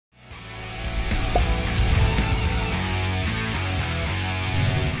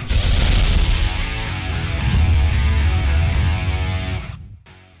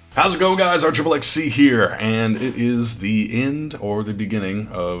How's it going, guys? RxXxC here, and it is the end or the beginning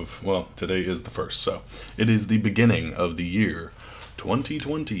of, well, today is the first, so it is the beginning of the year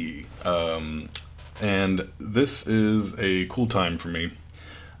 2020. And this is a cool time for me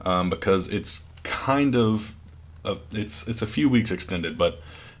because it's kind of, it's a few weeks extended, but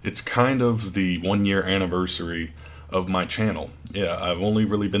it's kind of the 1 year anniversary of my channel. Yeah, I've only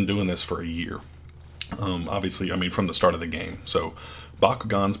really been doing this for a year. Obviously, I mean, from the start of the game. So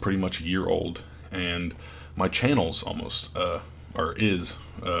Bakugan's pretty much a year old, and my channel's almost, is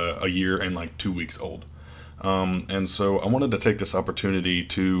a year and like 2 weeks old. And so I wanted to take this opportunity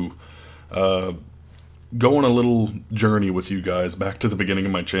to go on a little journey with you guys back to the beginning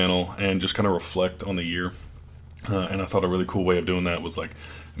of my channel and just kind of reflect on the year. And I thought a really cool way of doing that was like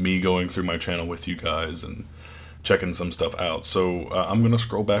me going through my channel with you guys and checking some stuff out. So I'm going to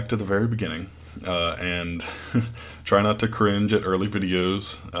scroll back to the very beginning. And try not to cringe at early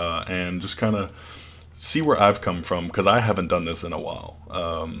videos, and just kind of see where I've come from, because I haven't done this in a while.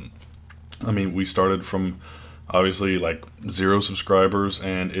 I mean, we started from obviously like 0 subscribers,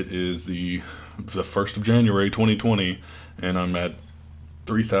 and it is the 1st of January 2020, and I'm at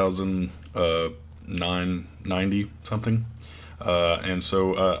 3,990 something, and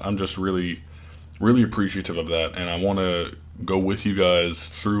so I'm just really appreciative of that, and I want to go with you guys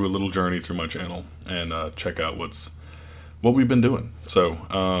through a little journey through my channel and check out what we've been doing. So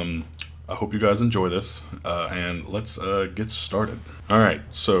I hope you guys enjoy this, and let's get started. All right,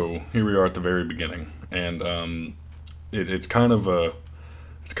 so here we are at the very beginning, and it's kind of a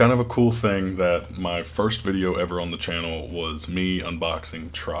cool thing that my first video ever on the channel was me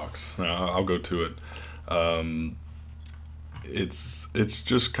unboxing trucks. Now I'll go to it. It's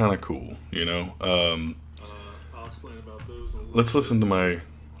just kind of cool, you know. I'll explain about those. Let's listen to my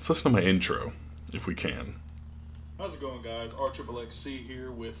intro, if we can. How's it going, guys? RxXxC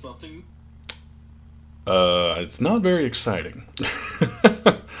here with something. It's not very exciting.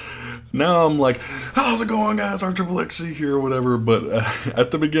 Now I'm like, how's it going, guys? RxXxC here, or whatever. But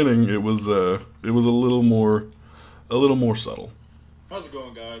at the beginning, it was a little more subtle. How's it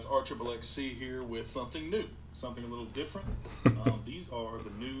going, guys? RxXxC here with something new, something a little different. These are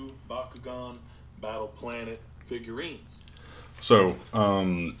the new Bakugan Battle Planet figurines. So,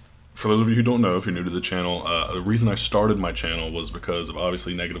 for those of you who don't know, if you're new to the channel, the reason I started my channel was because of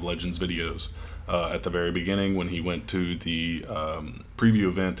obviously Negative Legends videos. At the very beginning, when he went to the preview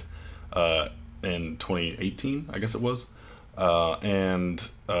event in 2018, I guess it was, and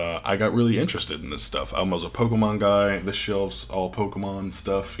I got really interested in this stuff. I was a Pokemon guy. This shelf's all Pokemon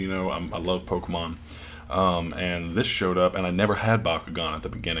stuff, you know. I love Pokemon. And this showed up, and I never had Bakugan at the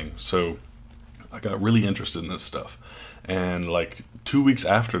beginning, so I got really interested in this stuff. And like 2 weeks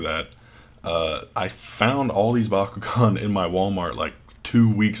after that, I found all these Bakugan in my Walmart like 2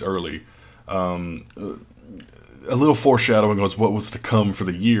 weeks early. A little foreshadowing was what was to come for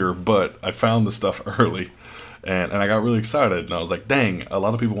the year, but I found the stuff early, and I got really excited, and I was like, dang, a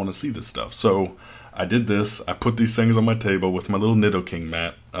lot of people want to see this stuff. So I did this. I put these things on my table with my little Nidoking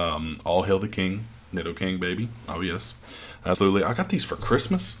mat. All hail the king. Nidoking, baby. Oh, yes. Absolutely. I got these for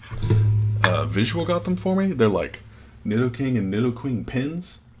Christmas. Visual got them for me. They're like Nidoking and Nidoqueen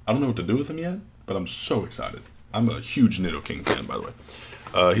pins. I don't know what to do with them yet, but I'm so excited. I'm a huge Nidoking fan, by the way.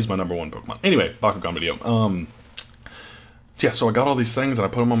 He's my #1 Pokemon. Anyway, Bakugan video. Yeah, so I got all these things and I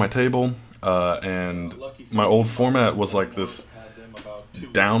put them on my table, and my old format was like this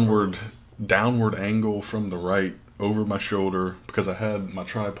downward angle from the right over my shoulder, because I had my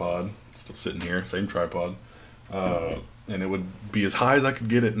tripod still sitting here, same tripod, and it would be as high as I could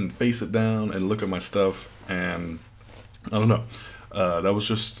get it and face it down and look at my stuff, and I don't know, that was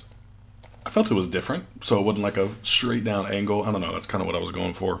just, I felt it was different, so it wasn't like a straight down angle. I don't know, that's kind of what I was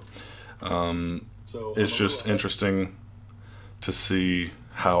going for. It's just interesting to see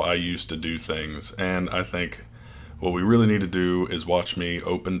how I used to do things, and I think what we really need to do is watch me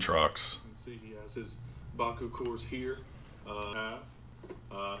open trucks. See, he has his Baku cores here.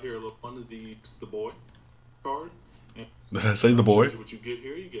 Here, look, under the boy card. And did I say the boy? What you get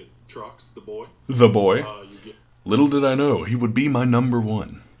here, you get trucks, the boy. The boy. You get, little did I know he would be my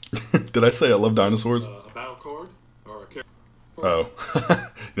 #1. Did I say I love dinosaurs? A battle card or a character. Oh,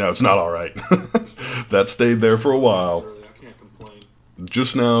 no, it's not all right. That stayed there for a while. I can't complain.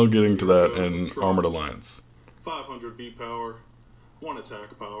 Just now getting to that in Armored Alliance. 500 B power, 1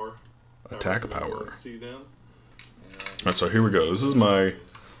 attack power. Attack power. See them. Alright, so here we go. This is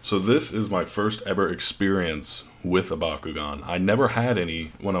my first ever experience with a Bakugan. I never had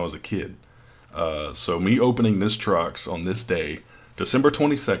any when I was a kid. So me opening this Trox on this day, December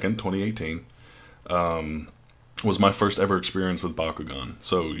 22nd, 2018, was my first ever experience with Bakugan.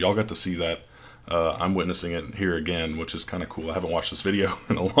 So y'all got to see that. I'm witnessing it here again, which is kind of cool. I haven't watched this video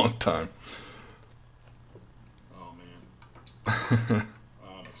in a long time. Oh man,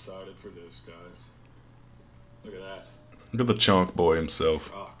 I'm excited for this, guys. Look at that. Look at the chunk boy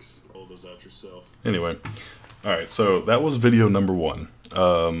himself. Rocks. Hold those out yourself. Anyway, all right. So that was video number 1.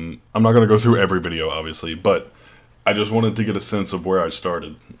 I'm not gonna go through every video, obviously, but I just wanted to get a sense of where I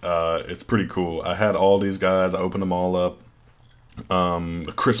started. It's pretty cool. I had all these guys. I opened them all up.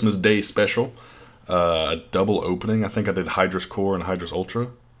 The Christmas Day special, a double opening. I think I did Hydrus Core and Hydrus Ultra.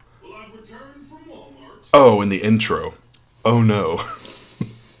 Well, I've returned from Walmart. Oh, in the intro. Oh no.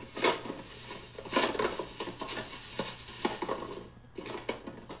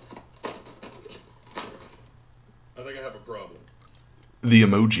 I think I have a problem. The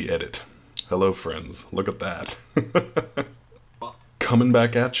emoji edit. Hello, friends. Look at that. Coming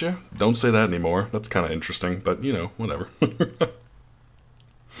back at you? Don't say that anymore. That's kind of interesting, but you know, whatever.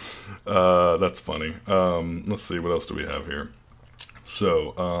 That's funny. Let's see, what else do we have here?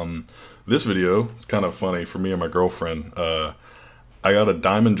 So, this video is kind of funny for me and my girlfriend. I got a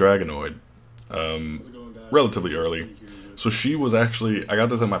Diamond Dragonoid relatively early. So she was actually, I got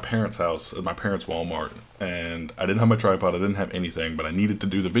this at my parents' house, at my parents' Walmart, and I didn't have my tripod, I didn't have anything, but I needed to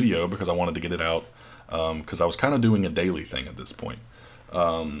do the video because I wanted to get it out, because I was kind of doing a daily thing at this point.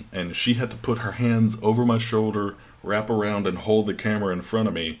 And she had to put her hands over my shoulder, wrap around, and hold the camera in front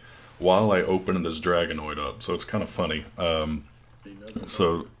of me while I opened this Dragonoid up. So it's kind of funny.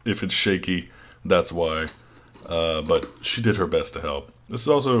 So if it's shaky, that's why. But she did her best to help. This is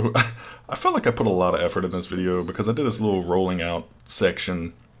also, I felt like I put a lot of effort in this video because I did this little rolling out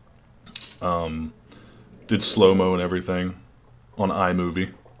section. Did slow-mo and everything on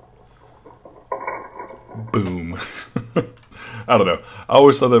iMovie. Boom. I don't know. I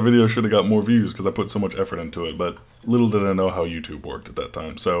always thought that video should have got more views because I put so much effort into it, but little did I know how YouTube worked at that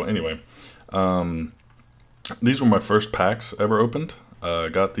time. So anyway, these were my first packs ever opened.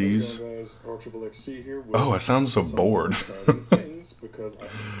 Got these. Guys, RxXxC here with Oh, I sound so bored.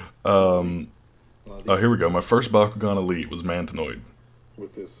 Oh, here we go. My first Bakugan Elite was Mantanoid.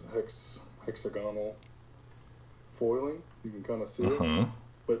 With this hexagonal foiling, you can kind of see it.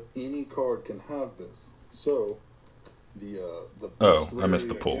 But any card can have this. So oh, I missed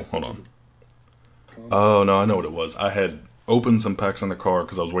the pull. Hold on. Oh no, I know what it was. I had opened some packs on the car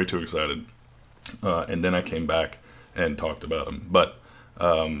because I was way too excited, and then I came back and talked about them. But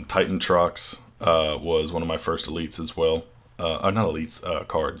Titan Trox was one of my first elites as well. Not elites,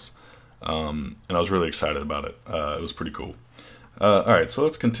 cards. And I was really excited about it. It was pretty cool. Alright, so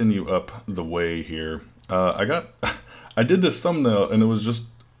let's continue up the way here. I did this thumbnail, and it was just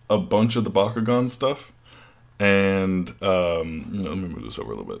a bunch of the Bakugan stuff. And, let me move this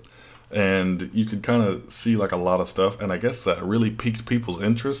over a little bit. And you could kind of see like a lot of stuff, and I guess that really piqued people's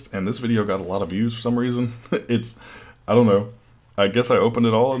interest, and this video got a lot of views for some reason. I don't know. I guess I opened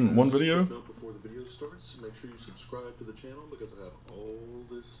it all in one video. Before the video starts, make sure you subscribe to the channel because I have all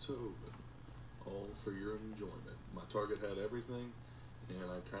this to open, all for your enjoyment. My Target had everything,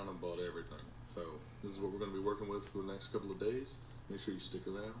 and I kind of bought everything. So this is what we're going to be working with for the next couple of days. Make sure you stick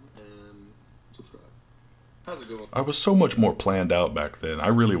around and subscribe. How's it going? I was so much more planned out back then. I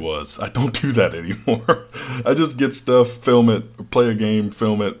really was. I don't do that anymore. I just get stuff, film it, play a game,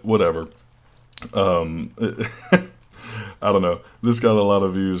 film it, whatever. I don't know. This got a lot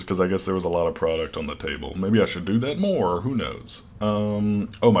of views because I guess there was a lot of product on the table. Maybe I should do that more. Who knows? Oh,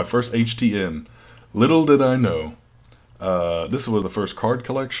 my first HTN. Little did I know. This was the first card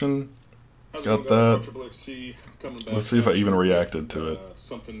collection. Got that. Let's see if I even reacted to it.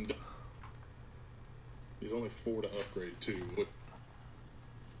 He's only 4 to upgrade too.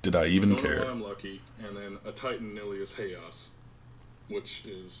 Did I even care? I'm lucky, and then a Titan Nilius Chaos, which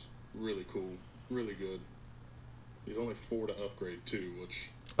is really cool, really good. He's only 4 to upgrade too,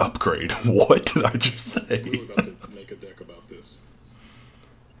 which... Upgrade? What did I just say? We're about to make a deck about this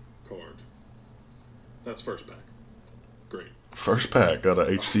card. That's first pack. Great. First pack, got a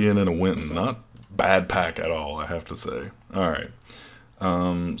HDN and a Winton. Not bad pack at all, I have to say. Alright.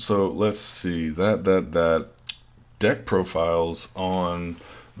 So let's see. That deck profiles on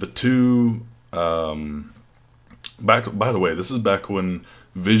the two... by the way, this is back when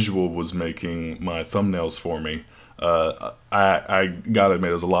Visual was making my thumbnails for me. I gotta admit,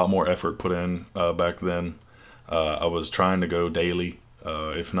 there was a lot more effort put in back then. I was trying to go daily,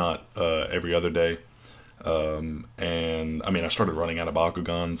 if not every other day. And I mean, I started running out of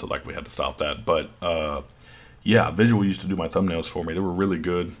Bakugan, so like we had to stop that. But yeah, Visual used to do my thumbnails for me. They were really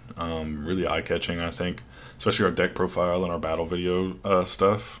good, really eye-catching, I think. Especially our deck profile and our battle video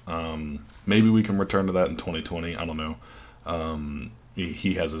stuff. Maybe we can return to that in 2020. I don't know.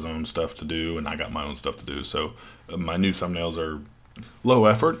 He has his own stuff to do, and I got my own stuff to do. So my new thumbnails are low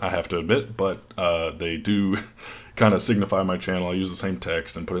effort, I have to admit, but they do kind of signify my channel. I use the same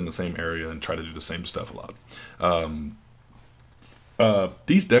text and put it in the same area and try to do the same stuff a lot.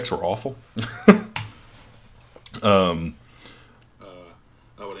 These decks were awful. I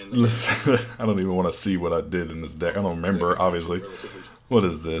don't even want to see what I did in this deck. I don't remember, obviously. What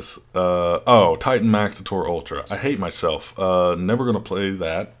is this? Oh, Titan Maxator Ultra. I hate myself. Never going to play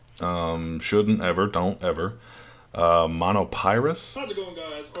that. Shouldn't ever. Don't ever. Monopyrus. How's it going,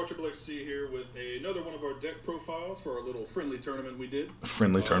 guys? RxXxC here with another one of our deck profiles for our little friendly tournament we did.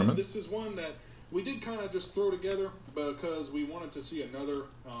 Friendly tournament? This is one that we did kind of just throw together because we wanted to see another...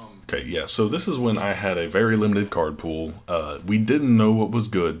 Okay, yeah, so this is when I had a very limited card pool. We didn't know what was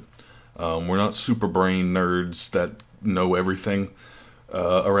good. We're not super brain nerds that know everything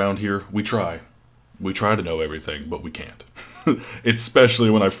around here. We try. We try to know everything, but we can't. Especially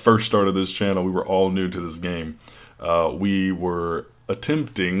when I first started this channel, we were all new to this game. We were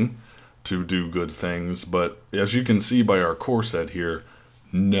attempting to do good things, but as you can see by our core set here,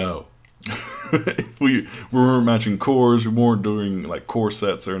 no. we weren't matching cores, we weren't doing like core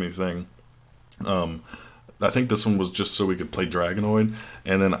sets or anything. I think this one was just so we could play Dragonoid,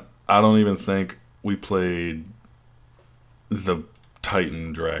 and then I don't even think we played the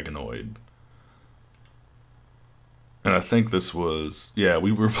Titan Dragonoid. And I think this was, yeah,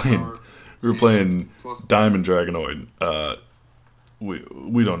 we were playing Diamond Dragonoid.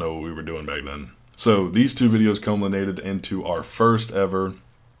 We don't know what we were doing back then. So these two videos culminated into our first ever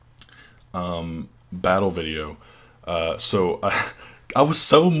battle video. So I was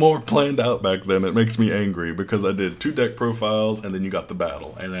so more planned out back then. It makes me angry because I did 2 deck profiles and then you got the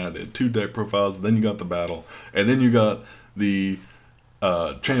battle, and then I did 2 deck profiles, then you got the battle, and then you got the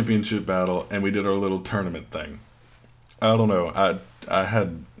championship battle, and we did our little tournament thing. I don't know. I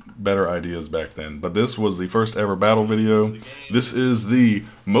had better ideas back then, but this was the first ever battle video. This is the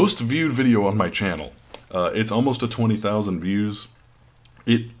most viewed video on my channel. It's almost to 20,000 views.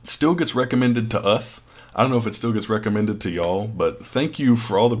 It still gets recommended to us. I don't know if it still gets recommended to y'all, but thank you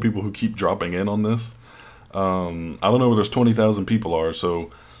for all the people who keep dropping in on this. I don't know where there's 20,000 people are, so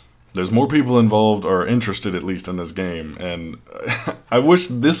there's more people involved or interested at least in this game, and I wish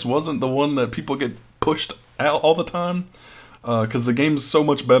this wasn't the one that people get pushed out all the time, because the game's so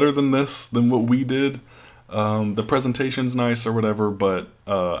much better than this, than what we did. The presentation's nice or whatever, but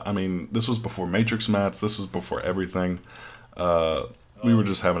I mean, this was before Matrix mats, this was before everything. We were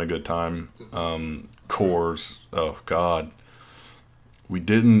just having a good time. Cores, oh god, we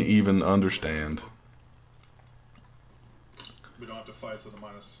didn't even understand. We don't have to fight, so the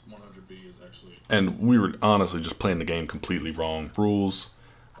minus 100B is actually... And we were honestly just playing the game completely wrong. Rules,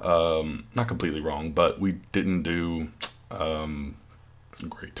 not completely wrong, but we didn't do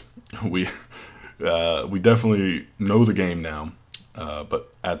great. We definitely know the game now,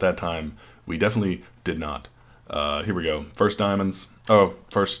 but at that time, we definitely did not. Here we go. First diamonds. Oh,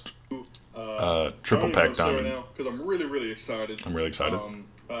 first triple pack diamond. Right now, because I'm really excited. I'm really excited.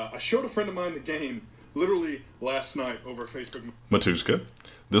 I showed a friend of mine the game literally last night over Facebook. Matuska.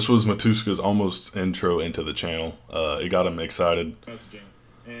 This was Matuska's almost intro into the channel. It got him excited. Messaging.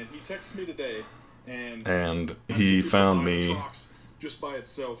 And he texted me today, and he found me just by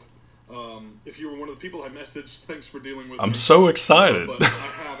itself. If you were one of the people I messaged, thanks for dealing with me. I'm so excited. But I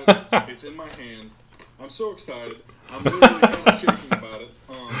have it. It's in my hand. I'm so excited. I'm literally kind of shaking about it.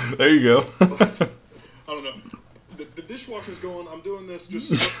 There you go. But, I don't know. The dishwasher's going. I'm doing this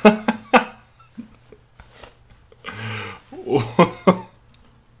just...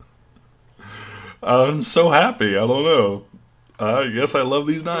 I'm so happy. I don't know. I guess I love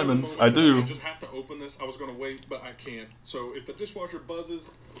these diamonds. I do. I just have to open this. I was going to wait, but I can't. So if the dishwasher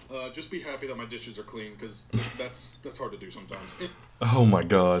buzzes, just be happy that my dishes are clean, because that's hard to do sometimes. Oh my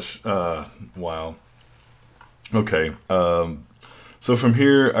gosh. Wow. Okay. So from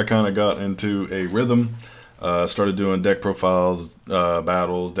here, I kind of got into a rhythm. Started doing deck profiles,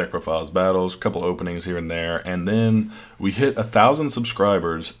 battles, deck profiles, battles, a couple openings here and there, and then we hit 1,000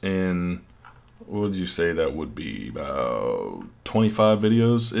 subscribers in, what would you say that would be, about 25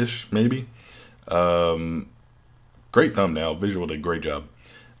 videos ish, maybe. Great thumbnail, visual did great job.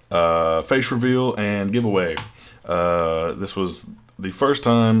 Face reveal and giveaway. This was the first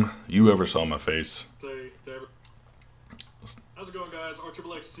time you ever saw my face. How's it going, guys?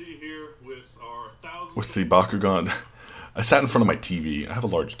 RxXxC here with our 1,000... With the Bakugan. I sat in front of my TV. I have a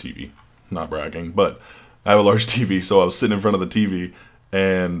large TV. Not bragging, but I have a large TV, so I was sitting in front of the TV,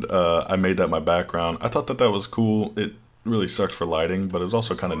 and I made that my background. I thought that that was cool. It really sucked for lighting, but it was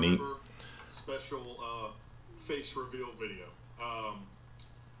also kind of neat. Special face reveal video.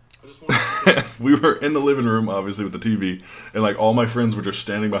 I just wanted to We were in the living room, obviously, with the TV, and like all my friends were just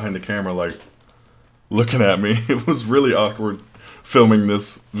standing behind the camera, like looking at me. It was really awkward filming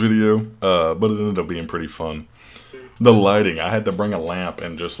this video, but it ended up being pretty fun. The lighting, I had to bring a lamp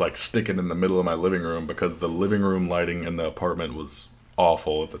and just like stick it in the middle of my living room because the living room lighting in the apartment was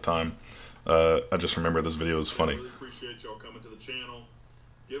awful at the time. I just remember this video was funny. I really appreciate y'all coming to the channel,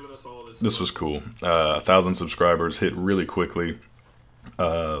 giving us all this was cool. 1,000 subscribers hit really quickly.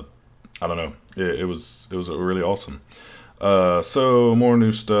 I don't know. It was really awesome. So more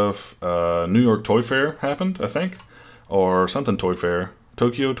new stuff. New York Toy Fair happened, I think, or something Toy Fair.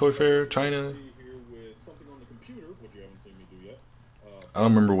 Tokyo Toy Fair, China. I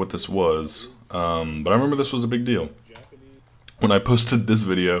don't remember what this was, but I remember this was a big deal. When I posted this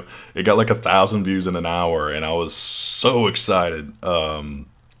video, it got like 1,000 views in an hour, and I was so excited.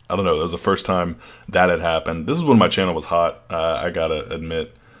 I don't know, it was the first time that had happened. This is when my channel was hot, I gotta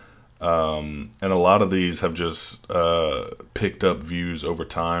admit. And a lot of these have just picked up views over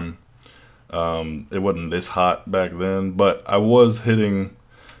time. It wasn't this hot back then, but I was hitting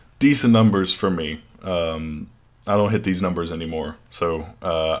decent numbers for me. I don't hit these numbers anymore, so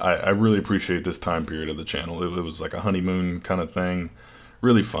I really appreciate this time period of the channel. It was like a honeymoon kind of thing.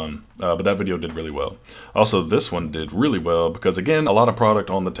 Really fun, but that video did really well. Also, this one did really well because, again, a lot of product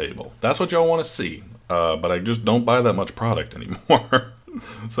on the table. That's what y'all want to see, but I just don't buy that much product anymore.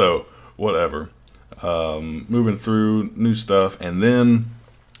 So, whatever. Moving through new stuff, and then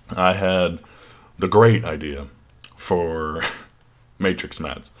I had the great idea for Matrix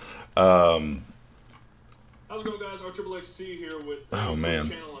mats. How's it going, guys? RxXxC here with oh man,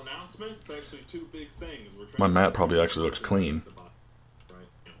 channel announcement. It's actually two big things. My mat probably actually looks clean.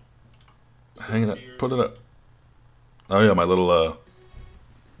 Hang it up, put it up. Oh yeah, my little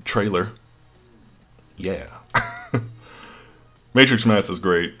trailer. Yeah. Matrix mats is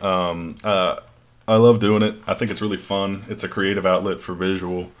great. I love doing it. I think it's really fun. It's a creative outlet for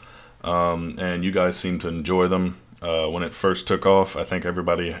visual, and you guys seem to enjoy them. When it first took off, I think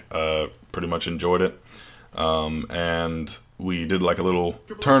everybody pretty much enjoyed it. And we did like a little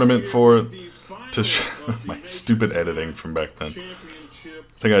tournament for it to show my stupid editing from back then.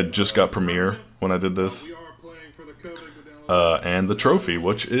 I think I just got Premiere when I did this. And the trophy,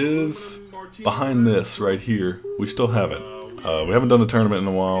 which is behind this right here. We still have it. We haven't done a tournament in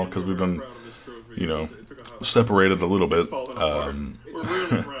a while because we've been, you know, separated a little bit.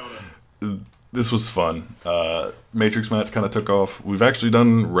 This was fun. Matrix mats kind of took off. We've actually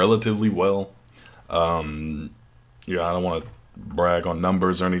done relatively well. Yeah, I don't want to brag on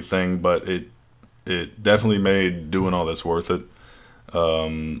numbers or anything, but it definitely made doing all this worth it.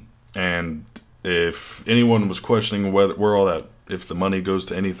 And if anyone was questioning where all that, if the money goes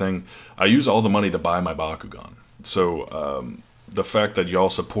to anything, I use all the money to buy my Bakugan. So the fact that y'all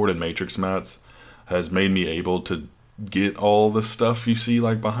supported Matrix mats has made me able to get all the stuff you see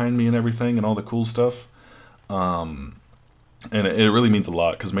like behind me and everything and all the cool stuff. And it really means a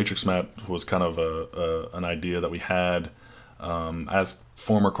lot because Matrix mat was kind of an idea that we had as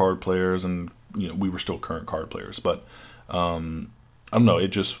former card players, and you know we were still current card players, but I don't know,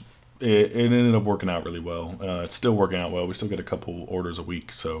 it ended up working out really well. It's still working out well. We still get a couple orders a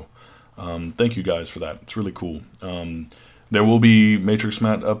week, so thank you guys for that. It's really cool. There will be Matrix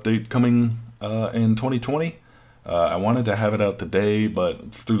mat update coming in 2020. I wanted to have it out today,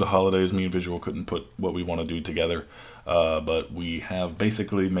 but through the holidays, me and Visual couldn't put what we want to do together. But we have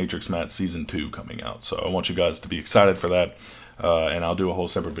basically Matrix Mat Season 2 coming out, so I want you guys to be excited for that. And I'll do a whole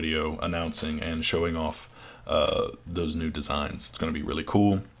separate video announcing and showing off those new designs. It's going to be really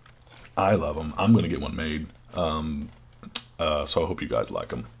cool. I love them. I'm going to get one made. So I hope you guys like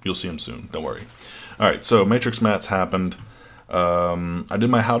them. You'll see them soon. Don't worry. Alright, so Matrix Mats happened. I did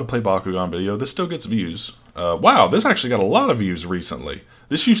my How to Play Bakugan video. This still gets views. Wow, this actually got a lot of views recently.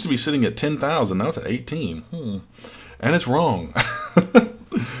 This used to be sitting at 10,000. Now it's at 18. And it's wrong.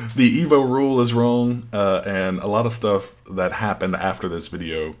 The Evo rule is wrong. And a lot of stuff that happened after this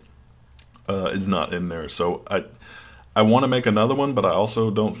video is not in there. So I want to make another one, but I also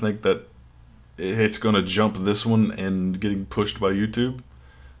don't think that it's going to jump this one and getting pushed by YouTube.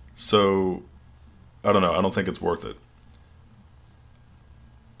 So, I don't know. I don't think it's worth it.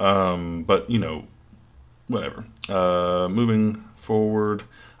 But, you know, whatever. Moving forward,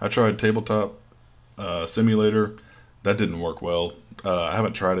 I tried Tabletop Simulator. That didn't work well. I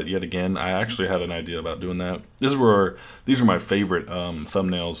haven't tried it yet again. I actually had an idea about doing that. These are my favorite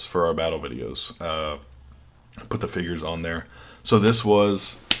thumbnails for our battle videos. put the figures on there. So this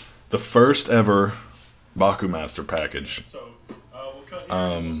was the first ever Baku Master package. So we'll cut here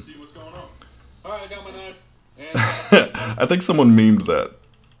and we'll see what's going on. All right, I got my knife. And I think someone memed that.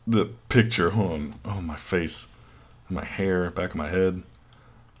 The picture. Hold on. Oh, my face. My hair. Back of my head.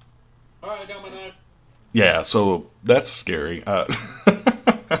 all right, I got my knife. Yeah, so that's scary.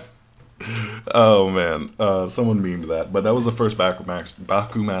 Oh, man. Someone memed that. But that was the first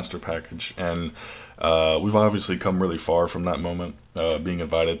Baku Master package. And we've obviously come really far from that moment. Being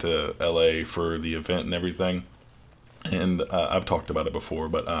invited to LA for the event and everything. And I've talked about it before,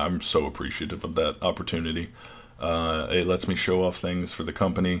 but I'm so appreciative of that opportunity. It lets me show off things for the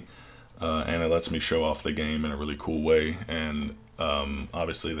company, and it lets me show off the game in a really cool way. And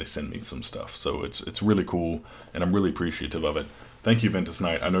obviously, they send me some stuff, so it's really cool, and I'm really appreciative of it. Thank you, Ventus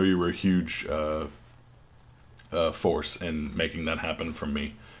Knight. I know you were a huge force in making that happen for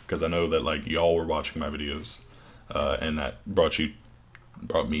me, because I know that like y'all were watching my videos, and that brought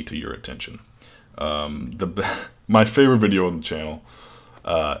me to your attention. My favorite video on the channel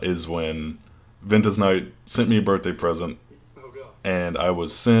is when Ventus Knight sent me a birthday present, and I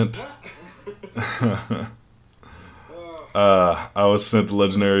was sent the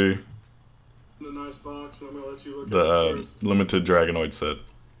legendary, the limited Dragonoid set.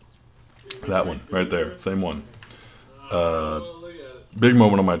 That one right there, same one. Big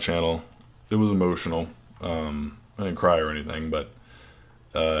moment on my channel. It was emotional. I didn't cry or anything, but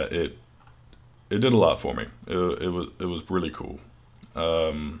it did a lot for me. It was really cool.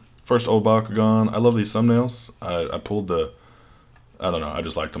 First old Bakugan. I love these thumbnails. I pulled the, I don't know, I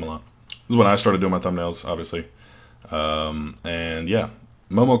just liked them a lot. This is when I started doing my thumbnails, obviously. And yeah,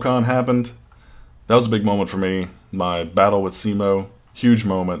 MomoCon happened. That was a big moment for me. My battle with Simo, huge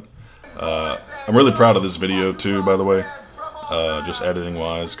moment. I'm really proud of this video too, by the way. Just editing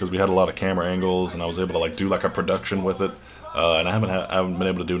wise, because we had a lot of camera angles, and I was able to like do like a production with it. And I haven't been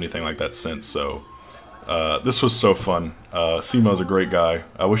able to do anything like that since. So this was so fun. Simo's a great guy.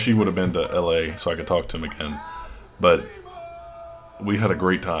 I wish he would have been to LA so I could talk to him again. But we had a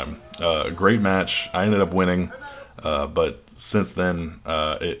great time. A great match. I ended up winning. But since then,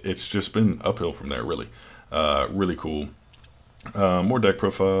 it's just been uphill from there, really. Really cool. More deck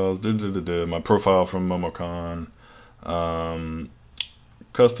profiles. My profile from MomoCon.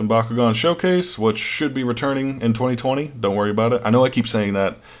 Custom Bakugan Showcase, which should be returning in 2020. Don't worry about it. I know I keep saying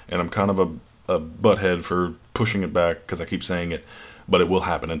that, and I'm kind of a butthead for pushing it back because I keep saying it, but it will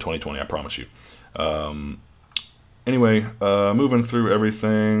happen in 2020, I promise you. Anyway, moving through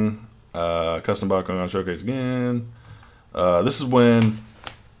everything. Custom Bakugan Showcase again. This is when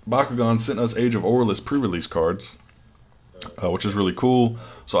Bakugan sent us Age of Aurelus pre-release cards, which is really cool.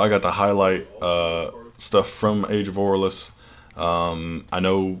 So I got to highlight stuff from Age of Aurelus. I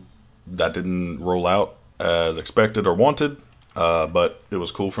know that didn't roll out as expected or wanted, but it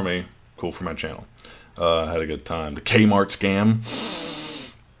was cool for me, cool for my channel. I had a good time. The Kmart scam.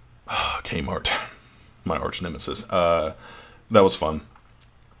 Kmart, my arch nemesis. That was fun.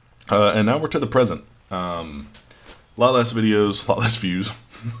 And now we're to the present. A lot less videos, a lot less views.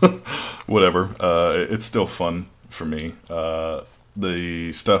 Whatever. It's still fun for me.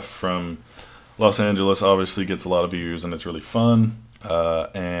 The stuff from Los Angeles obviously gets a lot of views, and it's really fun.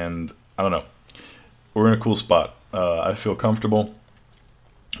 And I don't know. We're in a cool spot. I feel comfortable.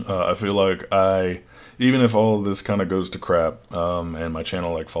 I feel like even if all of this kind of goes to crap, and my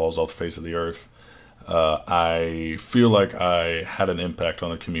channel like falls off the face of the earth, I feel like I had an impact on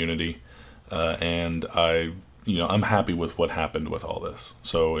the community, and I'm happy with what happened with all this.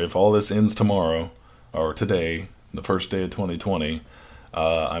 So if all this ends tomorrow or today, the first day of 2020,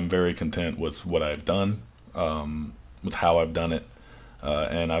 I'm very content with what I've done, with how I've done it,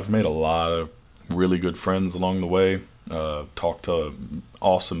 and I've made a lot of really good friends along the way. Talked to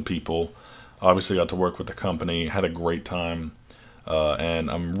awesome people. Obviously got to work with the company, had a great time, and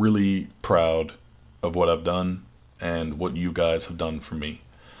I'm really proud of what I've done and what you guys have done for me.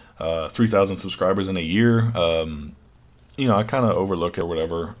 3,000 subscribers in a year. I kind of overlook it or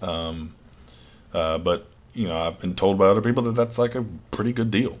whatever, but I've been told by other people that that's like a pretty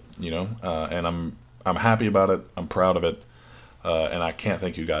good deal, and I'm happy about it. I'm proud of it, and I can't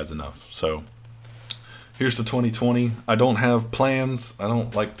thank you guys enough. So here's to 2020. I don't have plans. I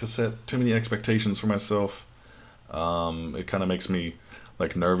don't like to set too many expectations for myself. It kind of makes me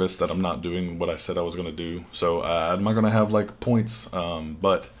like nervous that I'm not doing what I said I was going to do. So I'm not going to have like points,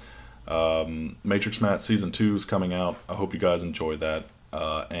 but Matrix Mat Season 2 is coming out. I hope you guys enjoy that.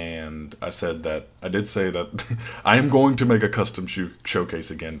 And I did say that I am going to make a custom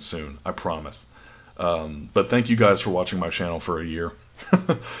showcase again soon. I promise. But thank you guys for watching my channel for a year.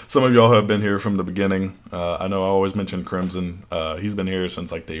 Some of y'all have been here from the beginning. I know I always mention Crimson. He's been here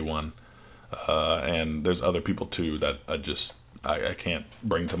since like day one. And there's other people too that I can't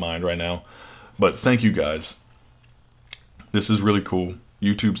bring to mind right now. But thank you guys. This is really cool.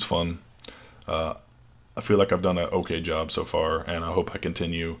 YouTube's fun. I feel like I've done an okay job so far, and I hope I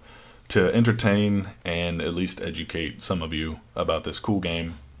continue to entertain and at least educate some of you about this cool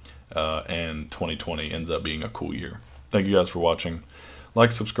game. And 2020 ends up being a cool year. Thank you guys for watching.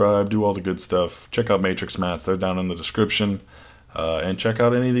 Like, subscribe, do all the good stuff. Check out Matrix Mats. They're down in the description. And check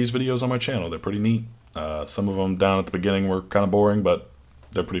out any of these videos on my channel. They're pretty neat. Some of them down at the beginning were kind of boring, but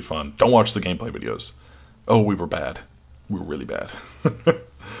they're pretty fun. Don't watch the gameplay videos. Oh, we were bad. We were really bad.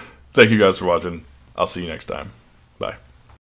 Thank you guys for watching. I'll see you next time.